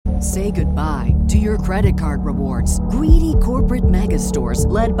Say goodbye to your credit card rewards. Greedy corporate mega stores,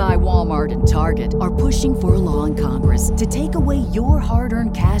 led by Walmart and Target, are pushing for a law in Congress to take away your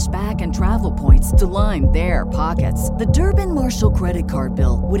hard-earned cash back and travel points to line their pockets. The Durbin-Marshall credit card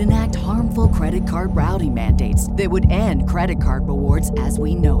bill would enact harmful credit card routing mandates that would end credit card rewards as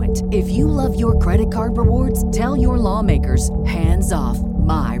we know it. If you love your credit card rewards, tell your lawmakers, hands off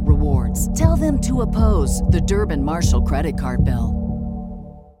my rewards. Tell them to oppose the Durbin-Marshall credit card bill.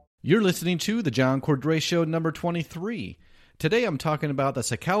 You're listening to The John Cordray Show number 23. Today I'm talking about the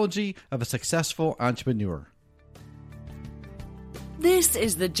psychology of a successful entrepreneur. This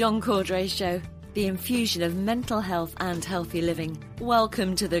is The John Cordray Show, the infusion of mental health and healthy living.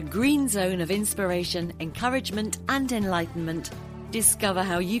 Welcome to the green zone of inspiration, encouragement, and enlightenment. Discover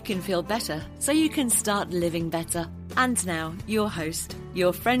how you can feel better so you can start living better. And now, your host,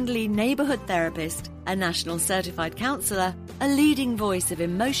 your friendly neighborhood therapist, a national certified counselor, a leading voice of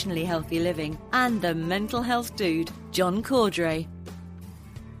emotionally healthy living, and the mental health dude, John Cordray.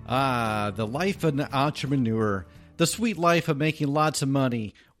 The life of an entrepreneur, the sweet life of making lots of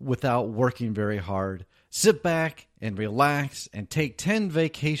money without working very hard. Sit back and relax and take 10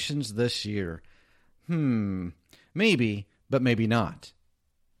 vacations this year. Maybe, but maybe not.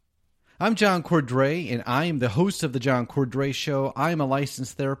 I'm John Cordray, and I am the host of The John Cordray Show. I am a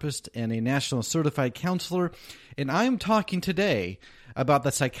licensed therapist and a national certified counselor, and I am talking today about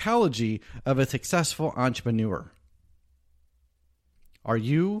the psychology of a successful entrepreneur. Are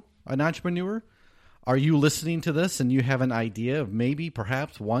you an entrepreneur? Are you listening to this and you have an idea of maybe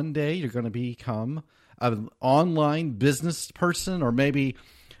perhaps one day you're going to become an online business person or maybe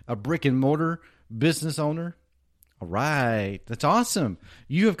a brick and mortar business owner? All right, that's awesome.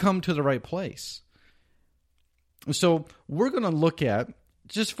 You have come to the right place. So we're going to look at,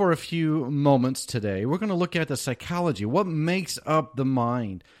 just for a few moments today, we're going to look at the psychology. What makes up the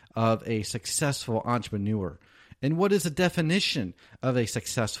mind of a successful entrepreneur? And what is the definition of a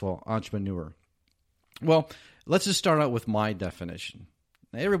successful entrepreneur? Well, let's just start out with my definition.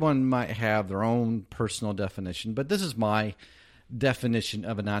 Everyone might have their own personal definition, but this is my definition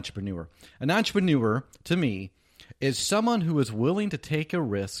of an entrepreneur. An entrepreneur, to me, is someone who is willing to take a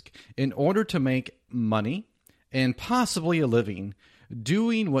risk in order to make money and possibly a living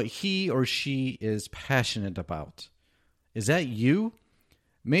doing what he or she is passionate about. Is that you?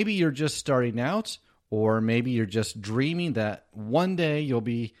 Maybe you're just starting out, or maybe you're just dreaming that one day you'll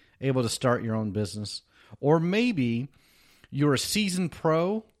be able to start your own business. Or maybe you're a seasoned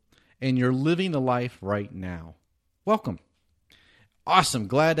pro and you're living the life right now. Welcome. Awesome.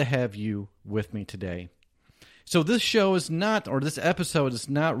 Glad to have you with me today. So this show is not, or this episode is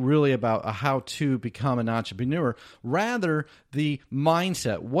not really about how to become an entrepreneur. Rather, the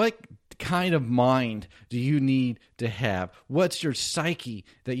mindset. What kind of mind do you need to have? What's your psyche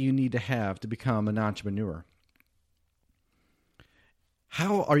that you need to have to become an entrepreneur?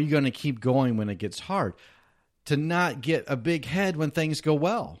 How are you going to keep going when it gets hard? To not get a big head when things go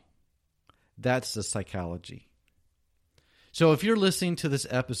well. That's the psychology. So if you're listening to this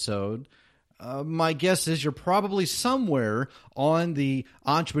episode, my guess is you're probably somewhere on the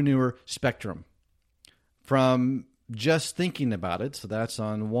entrepreneur spectrum. From just thinking about it, so that's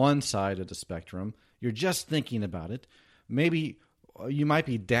on one side of the spectrum. You're just thinking about it. Maybe you might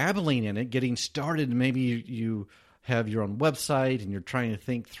be dabbling in it, getting started. Maybe you have your own website and you're trying to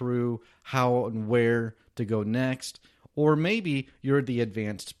think through how and where to go next. Or maybe you're the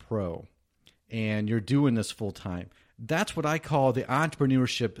advanced pro and you're doing this full time. That's what I call the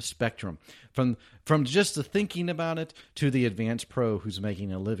entrepreneurship spectrum, from just the thinking about it to the advanced pro who's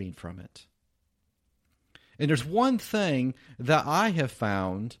making a living from it. And there's one thing that I have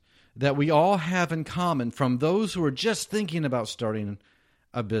found that we all have in common, from those who are just thinking about starting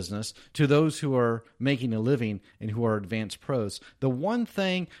a business to those who are making a living and who are advanced pros. The one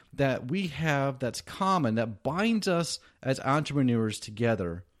thing that we have that's common, that binds us as entrepreneurs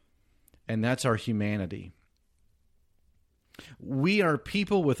together, and that's our humanity. We are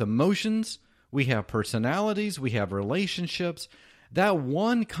people with emotions, we have personalities, we have relationships. That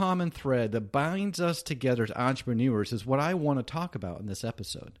one common thread that binds us together as entrepreneurs is what I want to talk about in this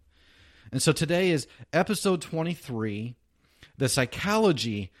episode. And so today is episode 23, the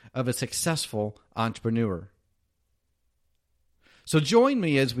psychology of a successful entrepreneur. So join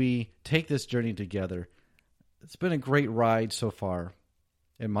me as we take this journey together. It's been a great ride so far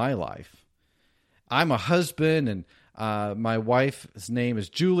in my life. I'm a husband, and my wife's name is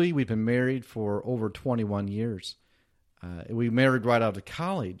Julie. We've been married for over 21 years. We married right out of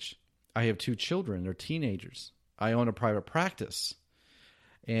college. I have 2 children. They're teenagers. I own a private practice.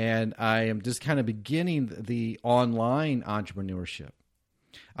 And I am just kind of beginning the online entrepreneurship.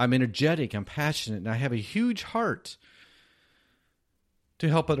 I'm energetic, I'm passionate, and I have a huge heart to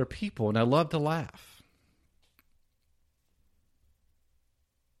help other people, and I love to laugh.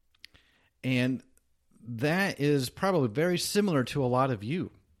 And that is probably very similar to a lot of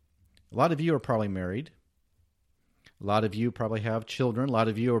you. A lot of you are probably married. A lot of you probably have children. A lot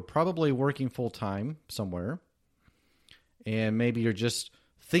of you are probably working full-time somewhere. And maybe you're just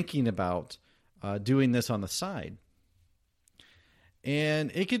thinking about doing this on the side.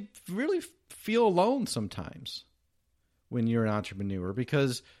 And it could really feel alone sometimes when you're an entrepreneur,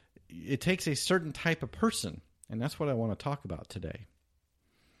 because it takes a certain type of person. And that's what I want to talk about today.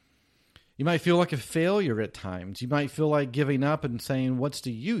 You might feel like a failure at times. You might feel like giving up and saying, what's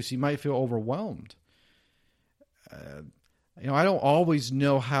the use? You might feel overwhelmed. I don't always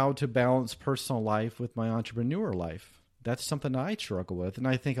know how to balance personal life with my entrepreneur life. That's something I struggle with. And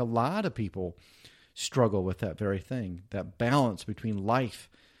I think a lot of people struggle with that very thing, that balance between life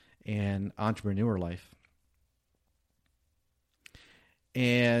and entrepreneur life.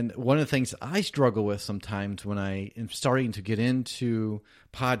 And one of the things I struggle with sometimes when I am starting to get into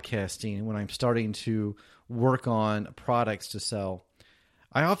podcasting, when I'm starting to work on products to sell,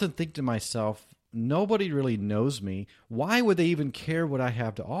 I often think to myself, nobody really knows me. Why would they even care what I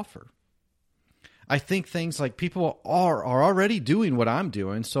have to offer? I think things like people are already doing what I'm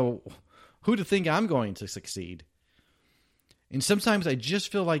doing, so who to think I'm going to succeed? And sometimes I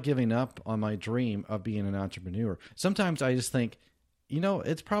just feel like giving up on my dream of being an entrepreneur. Sometimes I just think,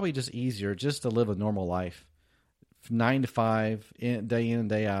 it's probably just easier just to live a normal life, 9 to 5, day in and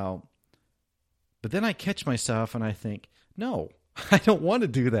day out. But then I catch myself and I think, no, I don't want to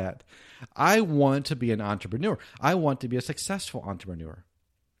do that. I want to be an entrepreneur. I want to be a successful entrepreneur.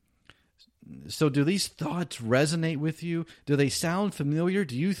 So do these thoughts resonate with you? Do they sound familiar?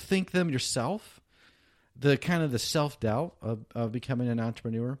 Do you think them yourself? The self-doubt of becoming an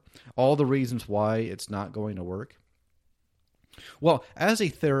entrepreneur? All the reasons why it's not going to work? Well, as a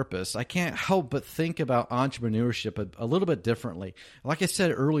therapist, I can't help but think about entrepreneurship a little bit differently. Like I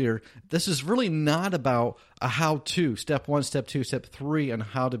said earlier, this is really not about a how-to, step 1, step 2, step 3, on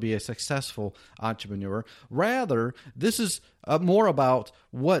how to be a successful entrepreneur. Rather, this is more about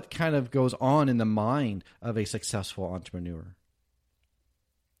what kind of goes on in the mind of a successful entrepreneur.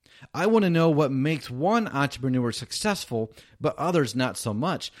 I want to know what makes one entrepreneur successful, but others not so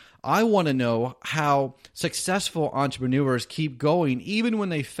much. I want to know how successful entrepreneurs keep going even when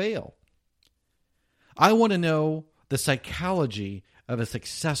they fail. I want to know the psychology of a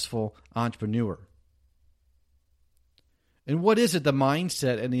successful entrepreneur. And what is it, the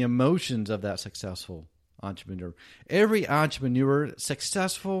mindset and the emotions of that successful entrepreneur? Every entrepreneur,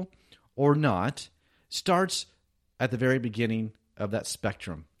 successful or not, starts at the very beginning of that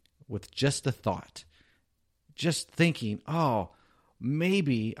spectrum. With just a thought, just thinking,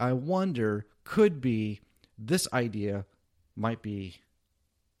 maybe, I wonder, could be, this idea might be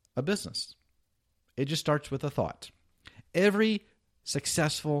a business. It just starts with a thought. Every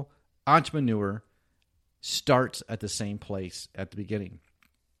successful entrepreneur starts at the same place at the beginning.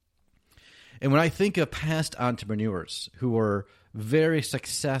 And when I think of past entrepreneurs who were very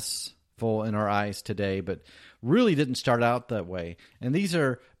successful in our eyes today, but really didn't start out that way. And these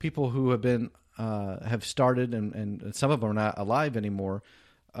are people who have been have started, and some of them are not alive anymore.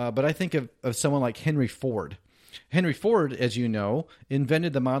 But I think of someone like Henry Ford. Henry Ford, as you know,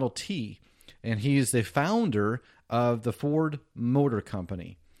 invented the Model T, and he is the founder of the Ford Motor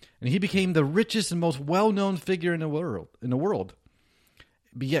Company. And he became the richest and most well-known figure in the world.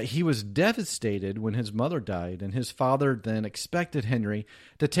 But yet he was devastated when his mother died, and his father then expected Henry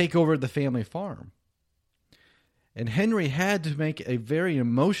to take over the family farm. And Henry had to make a very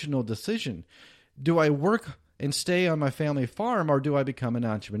emotional decision. Do I work and stay on my family farm, or do I become an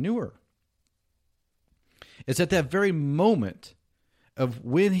entrepreneur? It's at that very moment of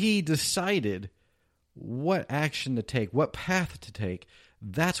when he decided what action to take, what path to take,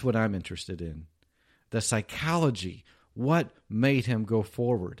 that's what I'm interested in. The psychology, what made him go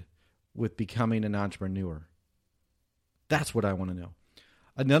forward with becoming an entrepreneur. That's what I want to know.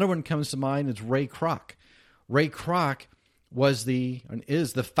 Another one comes to mind is Ray Kroc. Ray Kroc is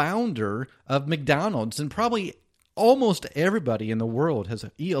the founder of McDonald's, and probably almost everybody in the world has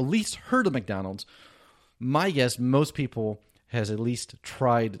at least heard of McDonald's. My guess, most people has at least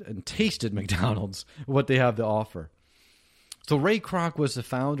tried and tasted McDonald's, what they have to offer. So Ray Kroc was the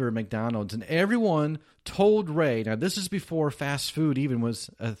founder of McDonald's, and everyone told Ray, now this is before fast food even was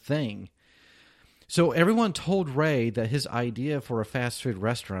a thing. So everyone told Ray that his idea for a fast food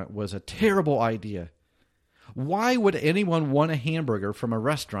restaurant was a terrible idea. Why would anyone want a hamburger from a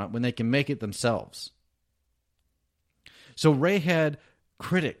restaurant when they can make it themselves? So Ray had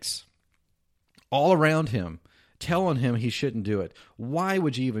critics all around him telling him he shouldn't do it. Why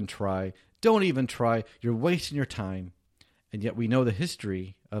would you even try? Don't even try. You're wasting your time. And yet we know the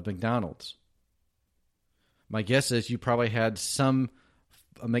history of McDonald's. My guess is you probably had some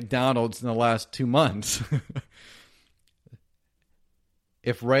McDonald's in the last 2 months.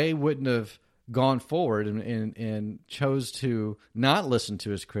 If Ray wouldn't have gone forward and chose to not listen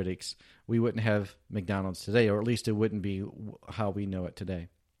to his critics, we wouldn't have McDonald's today, or at least it wouldn't be how we know it today.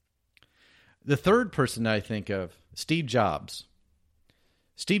 The third person I think of, Steve Jobs.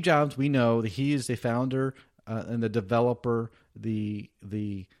 Steve Jobs, we know that he is the founder and the developer, the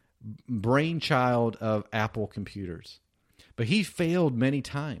brainchild of Apple computers. But he failed many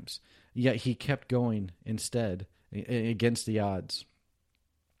times, yet he kept going instead against the odds.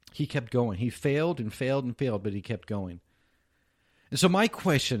 He kept going. He failed and failed and failed, but he kept going. And so my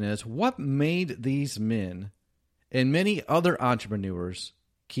question is, what made these men and many other entrepreneurs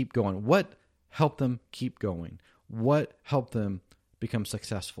keep going? What helped them keep going? What helped them become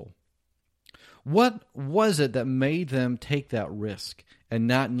successful? What was it that made them take that risk and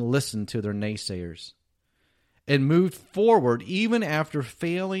not listen to their naysayers and moved forward even after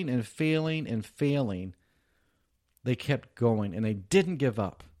failing and failing and failing? They kept going and they didn't give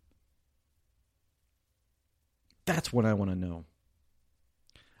up. That's what I want to know.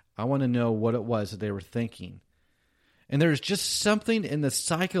 I want to know what it was that they were thinking. And there's just something in the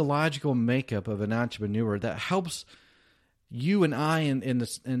psychological makeup of an entrepreneur that helps you and I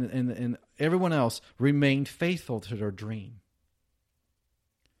and everyone else remain faithful to their dream.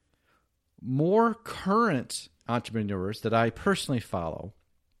 More current entrepreneurs that I personally follow,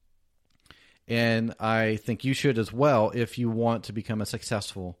 and I think you should as well if you want to become a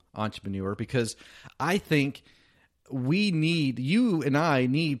successful entrepreneur, because I think you and I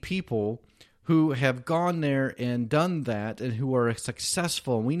need people who have gone there and done that and who are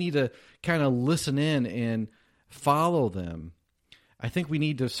successful. And we need to kind of listen in and follow them. I think we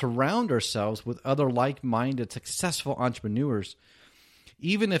need to surround ourselves with other like-minded, successful entrepreneurs,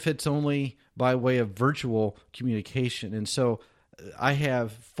 even if it's only by way of virtual communication. And so I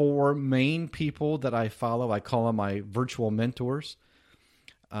have 4 main people that I follow. I call them my virtual mentors.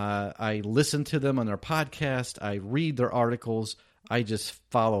 I listen to them on their podcast. I read their articles. I just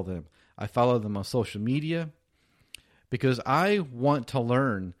follow them. I follow them on social media because I want to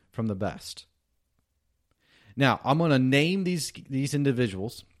learn from the best. Now, I'm going to name these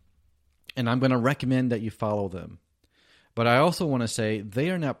individuals, and I'm going to recommend that you follow them. But I also want to say they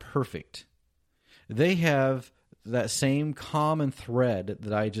are not perfect. They have that same common thread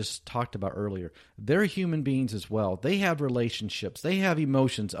that I just talked about earlier. They're human beings as well. They have relationships. They have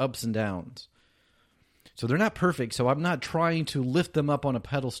emotions, ups and downs. So they're not perfect, so I'm not trying to lift them up on a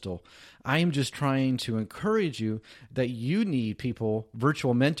pedestal. I am just trying to encourage you that you need people,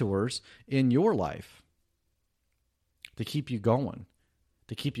 virtual mentors, in your life to keep you going,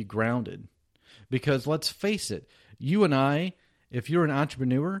 to keep you grounded. Because let's face it, you and I, if you're an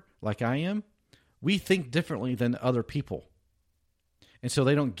entrepreneur like I am, we think differently than other people. And so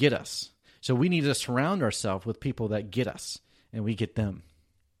they don't get us. So we need to surround ourselves with people that get us, and we get them.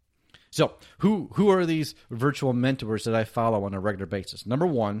 So who are these virtual mentors that I follow on a regular basis? Number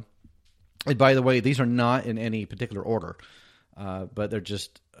one, and by the way, these are not in any particular order, but they're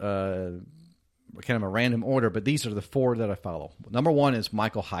just kind of a random order, but these are the 4 that I follow. Number 1 is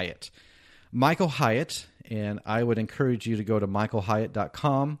Michael Hyatt. Michael Hyatt, and I would encourage you to go to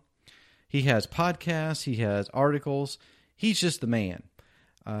michaelhyatt.com. He has podcasts, he has articles. He's just the man.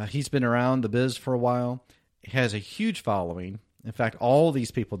 He's been around the biz for a while, has a huge following. In fact, all these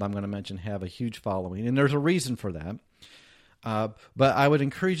people that I'm going to mention have a huge following, and there's a reason for that. But I would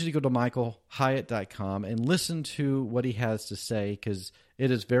encourage you to go to michaelhyatt.com and listen to what he has to say, because it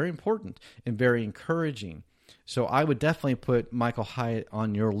is very important and very encouraging. So I would definitely put Michael Hyatt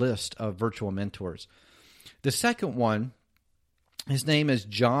on your list of virtual mentors. The second one, his name is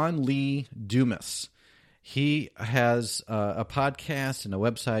John Lee Dumas. He has a podcast and a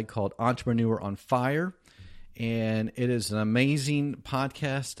website called Entrepreneur on Fire, and it is an amazing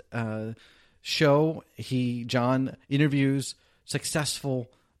podcast show. John interviews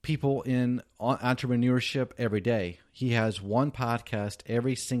successful people in entrepreneurship every day. He has one podcast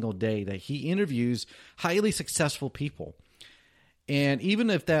every single day that he interviews highly successful people. And even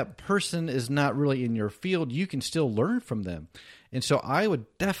if that person is not really in your field, you can still learn from them. And so I would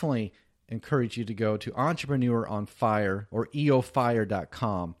definitely encourage you to go to Entrepreneur on Fire or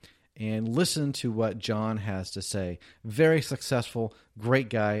eofire.com and listen to what John has to say. Very successful, great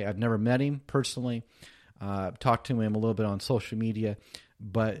guy. I've never met him personally. Talked to him a little bit on social media,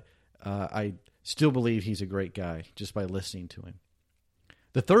 but I still believe he's a great guy just by listening to him.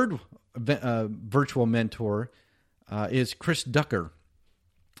 The third virtual mentor is Chris Ducker.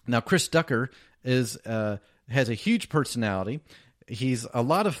 Now, Chris Ducker has a huge personality. He's a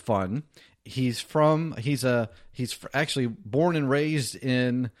lot of fun. He's actually born and raised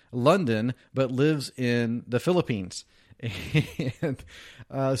in London, but lives in the Philippines. And,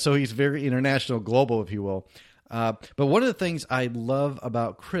 so he's very international, global, if you will. But one of the things I love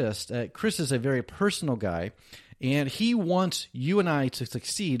about Chris is a very personal guy, and he wants you and I to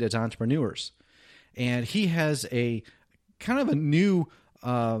succeed as entrepreneurs. And he has a kind of a new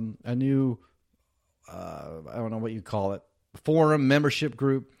I don't know what you call it, forum membership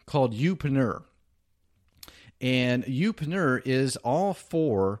group called Youpreneur. And Youpreneur is all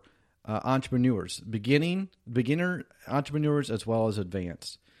for entrepreneurs, beginner entrepreneurs as well as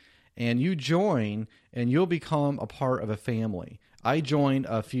advanced. And you join, and you'll become a part of a family. I joined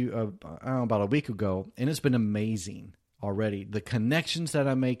about a week ago, and it's been amazing already. The connections that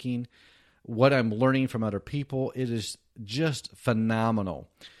I'm making, what I'm learning from other people, it is just phenomenal.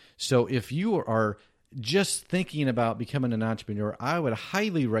 So if you are just thinking about becoming an entrepreneur, I would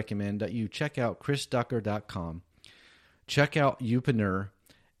highly recommend that you check out chrisducker.com, check out Youpreneur,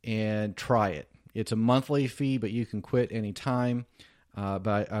 and try it. It's a monthly fee, but you can quit anytime.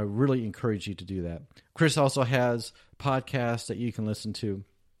 But I really encourage you to do that. Chris also has podcasts that you can listen to.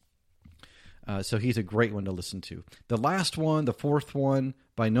 So he's a great one to listen to. The last one, the fourth one,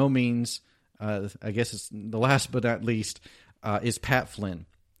 by no means, I guess it's the last but not least, is Pat Flynn.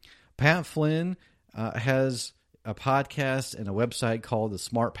 Pat Flynn has a podcast and a website called The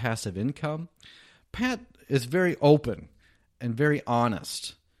Smart Passive Income. Pat is very open and very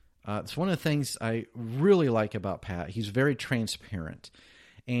honest. It's one of the things I really like about Pat. He's very transparent.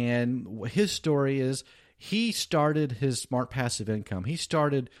 And his story is he started his Smart Passive Income. He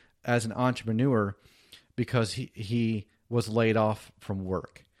started as an entrepreneur because he was laid off from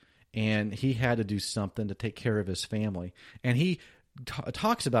work. And he had to do something to take care of his family. And he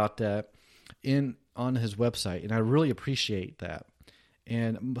talks about that on his website, and I really appreciate that.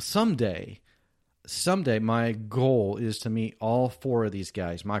 And someday my goal is to meet all four of these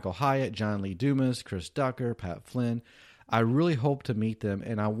guys: Michael Hyatt, John Lee Dumas, Chris Ducker, Pat Flynn. I really hope to meet them,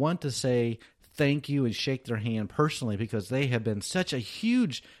 and I want to say thank you and shake their hand personally because they have been such a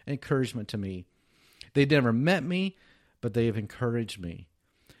huge encouragement to me. They've never met me, but they have encouraged me.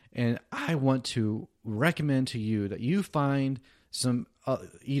 And I want to recommend to you that you find some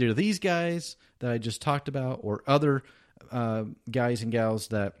either these guys that I just talked about or other guys and gals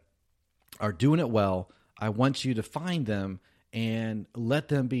that are doing it well. I want you to find them and let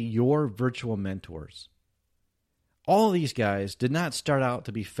them be your virtual mentors. All of these guys did not start out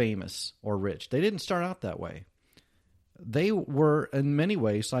to be famous or rich. They didn't start out that way. They were in many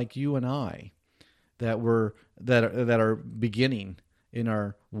ways like you and I that are beginning in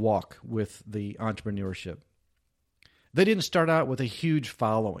our walk with the entrepreneurship. They didn't start out with a huge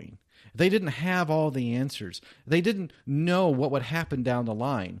following. They didn't have all the answers. They didn't know what would happen down the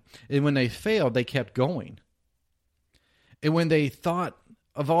line. And when they failed, they kept going. And when they thought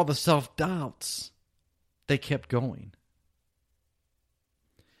of all the self-doubts, they kept going.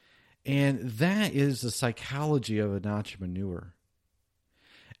 And that is the psychology of an entrepreneur.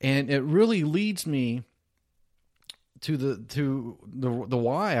 And it really leads me to the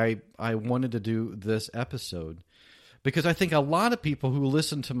why I wanted to do this episode. Because I think a lot of people who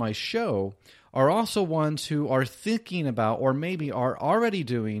listen to my show are also ones who are thinking about or maybe are already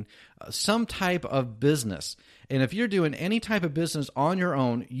doing some type of business. And if you're doing any type of business on your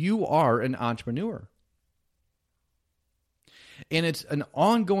own, you are an entrepreneur. And it's an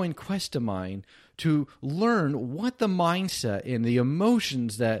ongoing quest of mine to learn what the mindset and the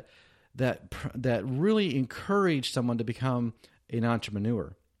emotions that really encourage someone to become an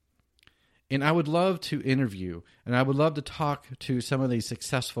entrepreneur. And I would love to interview, and I would love to talk to some of these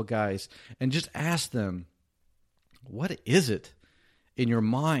successful guys and just ask them, what is it in your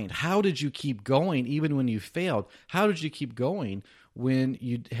mind? How did you keep going even when you failed? How did you keep going when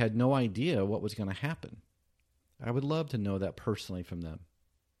you had no idea what was going to happen? I would love to know that personally from them.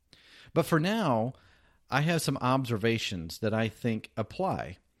 But for now, I have some observations that I think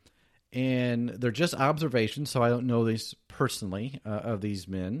apply. And they're just observations, so I don't know these personally of these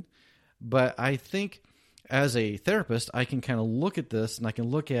men. But I think as a therapist, I can kind of look at this and I can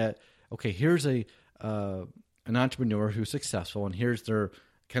look at, okay, here's an entrepreneur who's successful, and here's their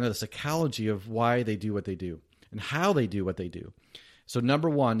kind of the psychology of why they do what they do and how they do what they do. So number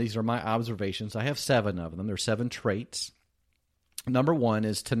one, these are my observations. I have 7 of them. There's 7 traits. Number 1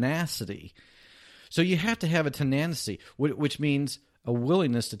 is tenacity. So you have to have a tenacity, which means a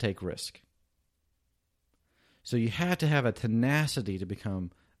willingness to take risk. So you have to have a tenacity to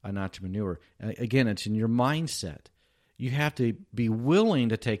become an entrepreneur. Again, it's in your mindset. You have to be willing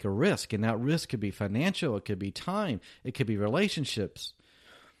to take a risk, and that risk could be financial, it could be time, it could be relationships,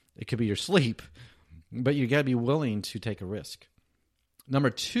 it could be your sleep, but you got to be willing to take a risk.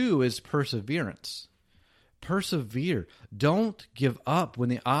 Number 2 is perseverance. Persevere. Don't give up when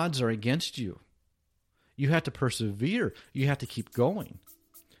the odds are against you. You have to persevere. You have to keep going.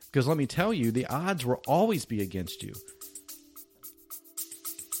 Because let me tell you, the odds will always be against you.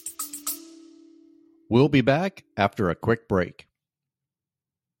 We'll be back after a quick break.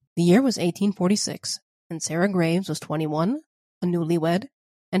 The year was 1846, and Sarah Graves was 21, a newlywed,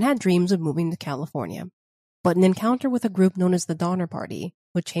 and had dreams of moving to California. But an encounter with a group known as the Donner Party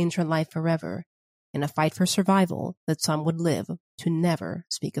would change her life forever, in a fight for survival that some would live to never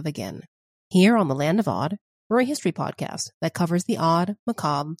speak of again. Here on the Land of Odd, we're a history podcast that covers the odd,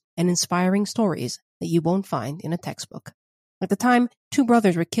 macabre, and inspiring stories that you won't find in a textbook. At the time, 2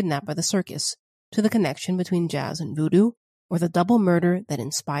 brothers were kidnapped by the circus, to the connection between jazz and voodoo, or the double murder that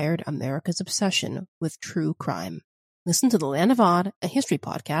inspired America's obsession with true crime. Listen to The Land of Odd, a history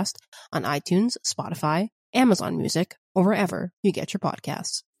podcast, on iTunes, Spotify, Amazon Music, or wherever you get your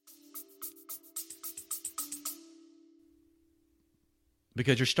podcasts.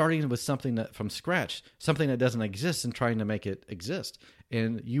 Because you're starting with something that from scratch, something that doesn't exist, and trying to make it exist.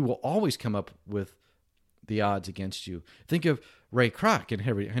 And you will always come up with the odds against you. Think of Ray Kroc and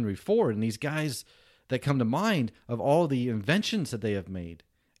Henry Ford and these guys that come to mind of all the inventions that they have made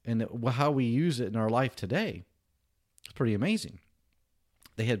and how we use it in our life today. It's pretty amazing.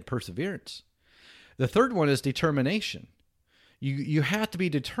 They had perseverance. The third one is determination. You have to be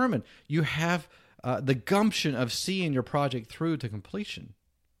determined. You have the gumption of seeing your project through to completion.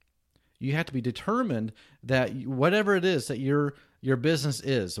 You have to be determined that whatever it is that your business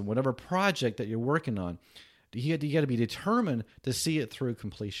is and whatever project that you're working on, you got to be determined to see it through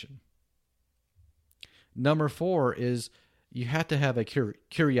completion. Number 4 is you have to have a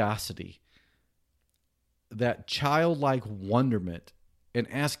curiosity, that childlike wonderment in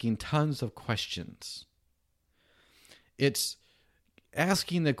asking tons of questions. It's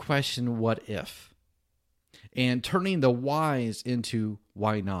asking the question, what if? And turning the whys into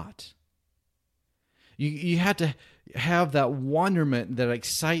why not? You have to have that wonderment, that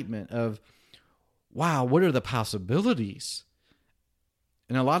excitement of, wow, what are the possibilities?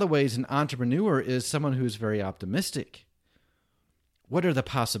 In a lot of ways, an entrepreneur is someone who's very optimistic. What are the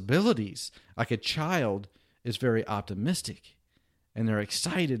possibilities? Like a child is very optimistic, and they're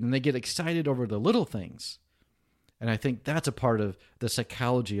excited, and they get excited over the little things. And I think that's a part of the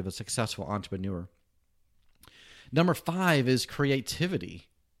psychology of a successful entrepreneur. Number 5 is creativity.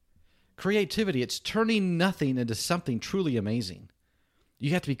 Creativity, it's turning nothing into something truly amazing.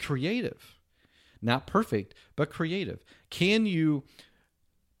 You have to be creative. Not perfect, but creative. Can you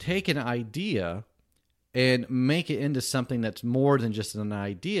take an idea and make it into something that's more than just an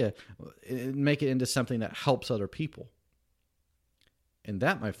idea, make it into something that helps other people? And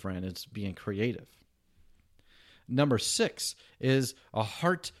that, my friend, is being creative. Number 6 is a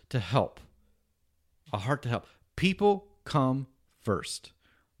heart to help. A heart to help. People come first.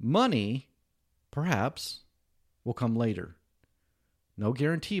 Money, perhaps, will come later. No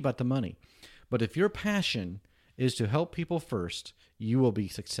guarantee about the money. But if your passion is to help people first, you will be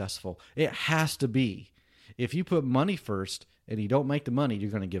successful. It has to be. If you put money first and you don't make the money,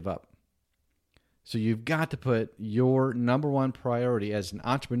 you're going to give up. So you've got to put your number 1 priority as an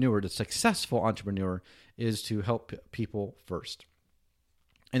entrepreneur, the successful entrepreneur, is to help people first.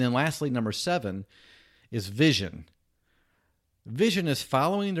 And then lastly, number 7 is vision. Vision is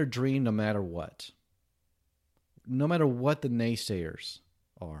following their dream no matter what. No matter what the naysayers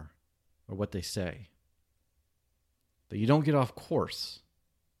are or what they say. That you don't get off course.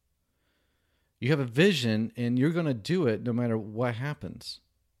 You have a vision and you're going to do it no matter what happens.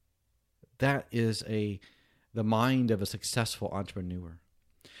 That is the mind of a successful entrepreneur.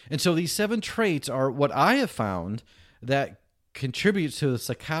 And so these 7 traits are what I have found that contributes to the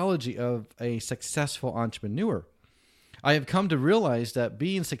psychology of a successful entrepreneur. I have come to realize that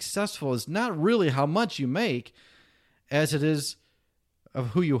being successful is not really how much you make as it is of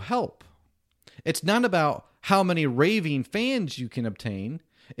who you help. It's not about how many raving fans you can obtain.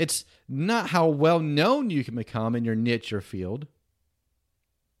 It's not how well known you can become in your niche or field.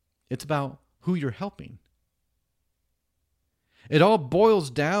 It's about who you're helping. It all boils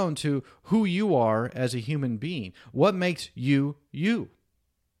down to who you are as a human being. What makes you, you?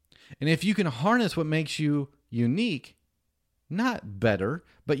 And if you can harness what makes you unique, not better,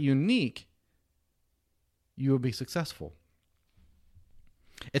 but unique, you will be successful.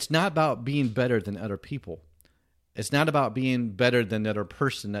 It's not about being better than other people. It's not about being better than the other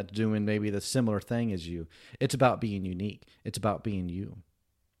person that's doing maybe the similar thing as you. It's about being unique. It's about being you.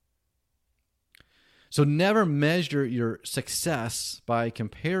 So never measure your success by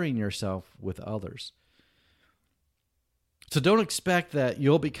comparing yourself with others. So don't expect that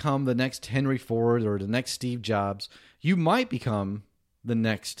you'll become the next Henry Ford or the next Steve Jobs. You might become the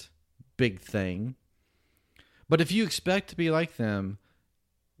next big thing. But if you expect to be like them,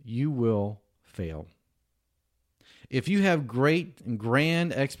 you will fail. If you have great and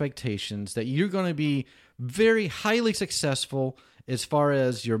grand expectations that you're going to be very highly successful as far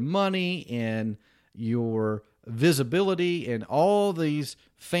as your money and your visibility and all these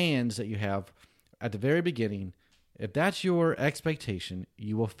fans that you have at the very beginning, if that's your expectation,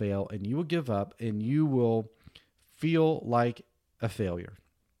 you will fail and you will give up and you will feel like a failure.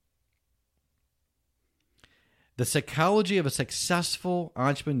 The psychology of a successful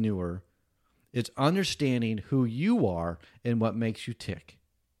entrepreneur is understanding who you are and what makes you tick.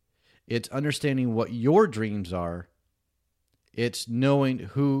 It's understanding what your dreams are. It's knowing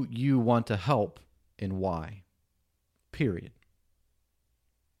who you want to help and why. Period.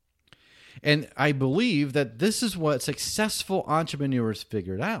 And I believe that this is what successful entrepreneurs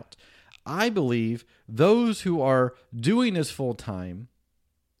figured out. I believe those who are doing this full time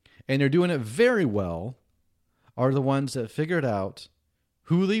and they're doing it very well are the ones that figured out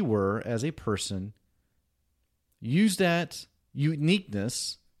who they were as a person, use that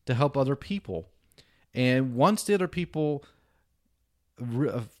uniqueness to help other people. And once the other people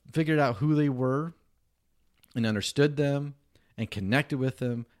figured out who they were and understood them and connected with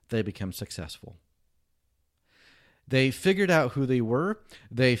them, they become successful. They figured out who they were,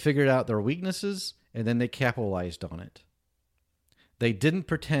 they figured out their weaknesses, and then they capitalized on it. They didn't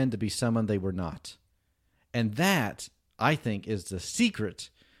pretend to be someone they were not. And that, I think, is the secret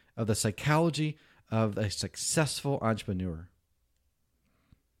of the psychology of a successful entrepreneur.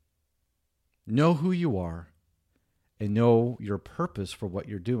 Know who you are and know your purpose for what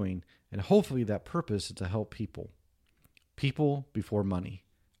you're doing. And hopefully that purpose is to help people. People before money.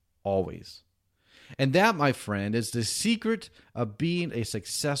 Always. And that, my friend, is the secret of being a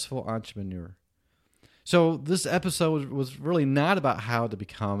successful entrepreneur. So this episode was really not about how to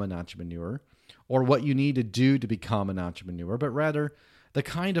become an entrepreneur or what you need to do to become an entrepreneur, but rather the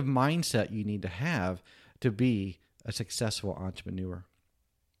kind of mindset you need to have to be a successful entrepreneur.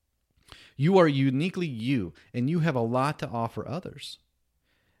 You are uniquely you, and you have a lot to offer others.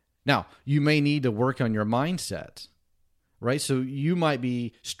 Now, you may need to work on your mindset, right? So you might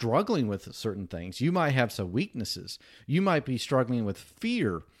be struggling with certain things. You might have some weaknesses. You might be struggling with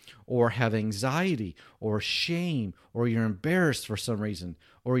fear or have anxiety or shame, or you're embarrassed for some reason,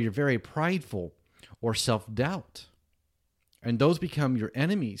 or you're very prideful or self-doubt. And those become your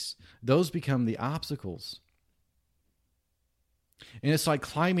enemies. Those become the obstacles. And it's like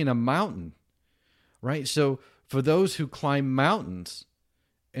climbing a mountain, right? So for those who climb mountains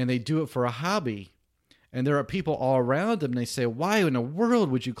and they do it for a hobby, and there are people all around them, and they say, why in the world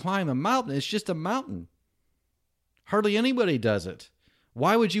would you climb a mountain? It's just a mountain. Hardly anybody does it.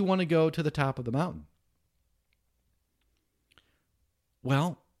 Why would you want to go to the top of the mountain?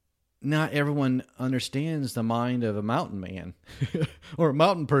 Well, not everyone understands the mind of a mountain man or a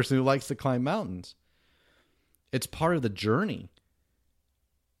mountain person who likes to climb mountains. It's part of the journey.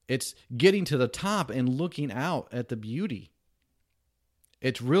 It's getting to the top and looking out at the beauty.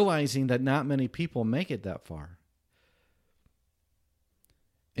 It's realizing that not many people make it that far.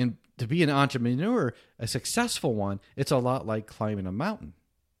 And to be an entrepreneur, a successful one, it's a lot like climbing a mountain.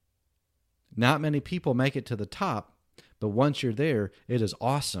 Not many people make it to the top, but once you're there, it is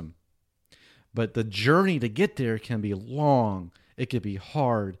awesome. But the journey to get there can be long. It can be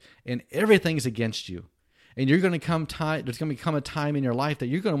hard, and everything's against you. And there's going to come a time in your life that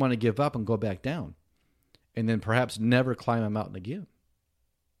you're going to want to give up and go back down, and then perhaps never climb a mountain again.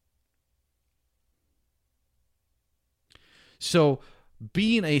 So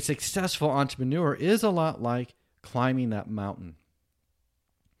being a successful entrepreneur is a lot like climbing that mountain.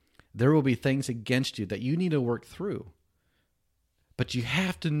 There will be things against you that you need to work through. But you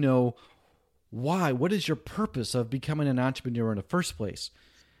have to know why. What is your purpose of becoming an entrepreneur in the first place?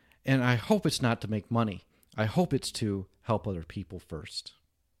 And I hope it's not to make money. I hope it's to help other people first.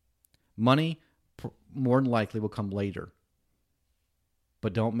 Money, more than likely, will come later.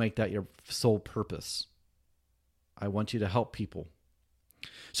 But don't make that your sole purpose. I want you to help people.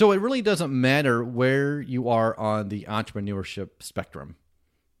 So it really doesn't matter where you are on the entrepreneurship spectrum.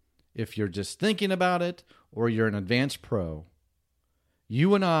 If you're just thinking about it or you're an advanced pro,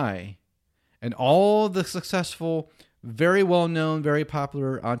 you and I and all the successful, very well-known, very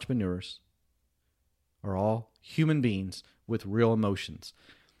popular entrepreneurs are all human beings with real emotions.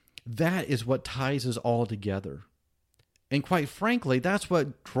 That is what ties us all together. And quite frankly, that's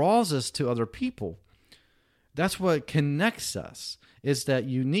what draws us to other people. That's what connects us, is that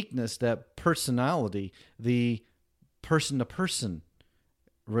uniqueness, that personality, the person-to-person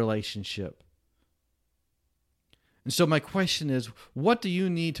relationship. And so my question is, what do you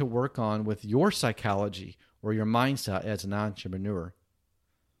need to work on with your psychology or your mindset as an entrepreneur?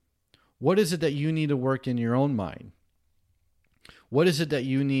 What is it that you need to work in your own mind? What is it that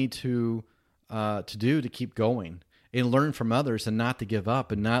you need to do to keep going and learn from others and not to give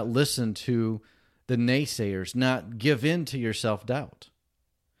up and not listen to the naysayers, not give in to your self-doubt?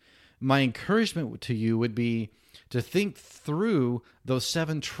 My encouragement to you would be to think through those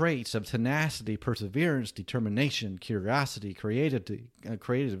 7 traits of tenacity, perseverance, determination, curiosity, creativity,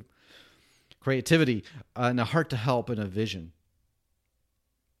 and a heart to help and a vision.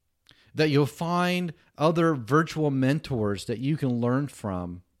 That you'll find other virtual mentors that you can learn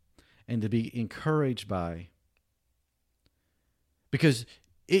from and to be encouraged by. Because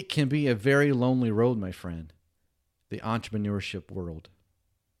it can be a very lonely road, my friend, the entrepreneurship world.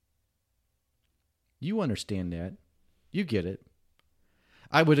 You understand that. You get it.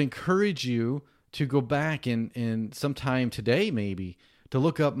 I would encourage you to go back and sometime today maybe to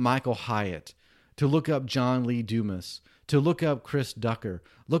look up Michael Hyatt, to look up John Lee Dumas, to look up Chris Ducker,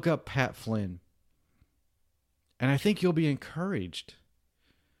 look up Pat Flynn. And I think you'll be encouraged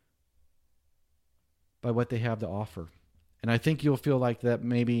by what they have to offer. And I think you'll feel like that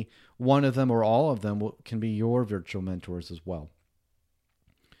maybe one of them or all of them can be your virtual mentors as well.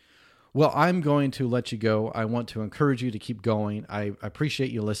 Well, I'm going to let you go. I want to encourage you to keep going. I appreciate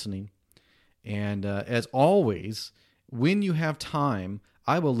you listening. And as always, when you have time,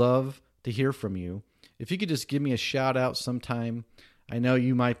 I would love to hear from you. If you could just give me a shout out sometime. I know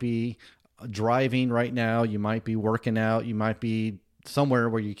you might be driving right now. You might be working out. You might be somewhere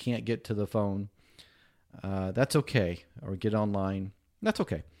where you can't get to the phone. That's okay. Or get online. That's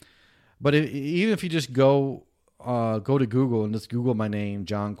okay. But even if you just go to Google and just Google my name,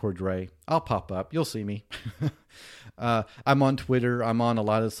 John Cordray, I'll pop up. You'll see me. I'm on Twitter. I'm on a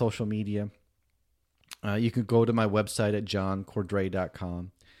lot of social media. You can go to my website at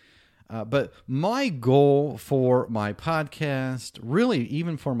johncordray.com. But my goal for my podcast, really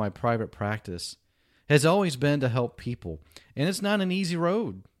even for my private practice, has always been to help people. And it's not an easy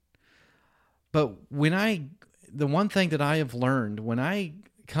road. But the one thing that I have learned, when I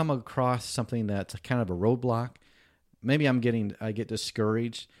come across something that's kind of a roadblock, maybe I get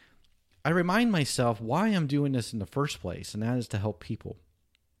discouraged, I remind myself why I'm doing this in the first place, and that is to help people.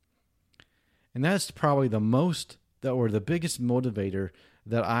 And that's probably the biggest motivator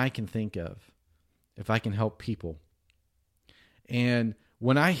that I can think of, if I can help people. And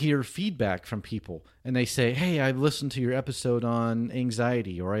when I hear feedback from people and they say, hey, I listened to your episode on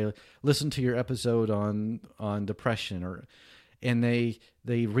anxiety, or I listened to your episode on depression, and they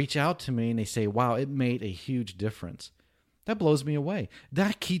reach out to me and they say, wow, it made a huge difference. That blows me away.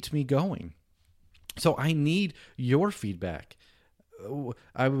 That keeps me going. So I need your feedback.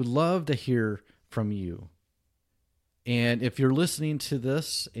 I would love to hear from you. And if you're listening to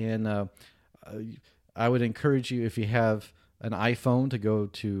this, and I would encourage you, if you have an iPhone, to go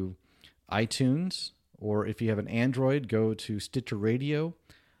to iTunes, or if you have an Android, go to Stitcher Radio.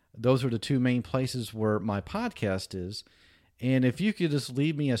 Those are the 2 main places where my podcast is. And if you could just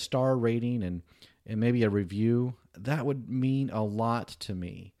leave me a star rating and maybe a review, that would mean a lot to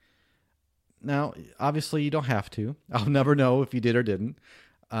me. Now, obviously, you don't have to. I'll never know if you did or didn't.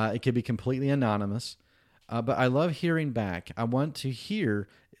 It could be completely anonymous. But I love hearing back. I want to hear,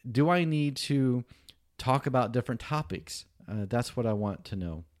 do I need to talk about different topics? That's what I want to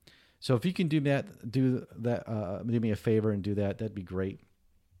know. So if you can do that, do me a favor and do that. That'd be great.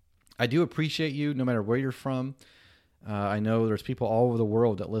 I do appreciate you, no matter where you're from. I know there's people all over the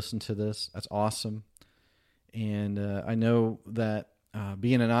world that listen to this. That's awesome. And I know that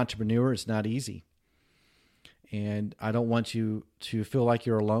being an entrepreneur is not easy. And I don't want you to feel like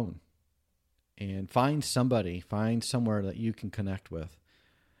you're alone. And find somewhere that you can connect with.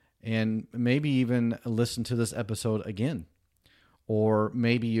 And maybe even listen to this episode again. Or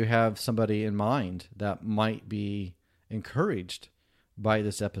maybe you have somebody in mind that might be encouraged by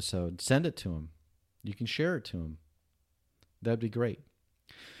this episode. Send it to them. You can share it to them. That'd be great.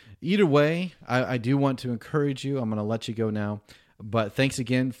 Either way, I do want to encourage you. I'm going to let you go now. But thanks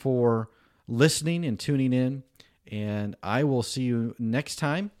again for listening and tuning in. And I will see you next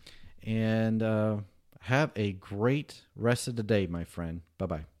time. And have a great rest of the day, my friend.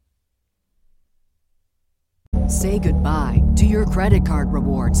 Bye-bye. Say goodbye to your credit card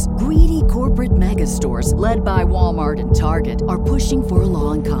rewards. Greedy corporate mega stores, led by Walmart and Target, are pushing for a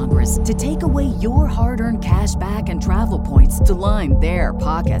law in Congress to take away your hard-earned cash back and travel points to line their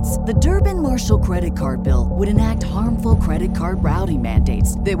pockets. The Durbin-Marshall credit card bill would enact harmful credit card routing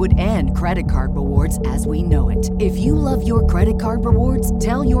mandates that would end credit card rewards as we know it. If you love your credit card rewards,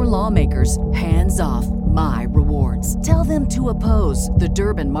 tell your lawmakers, hands off my rewards. Tell them to oppose the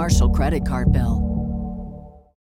Durbin-Marshall credit card bill.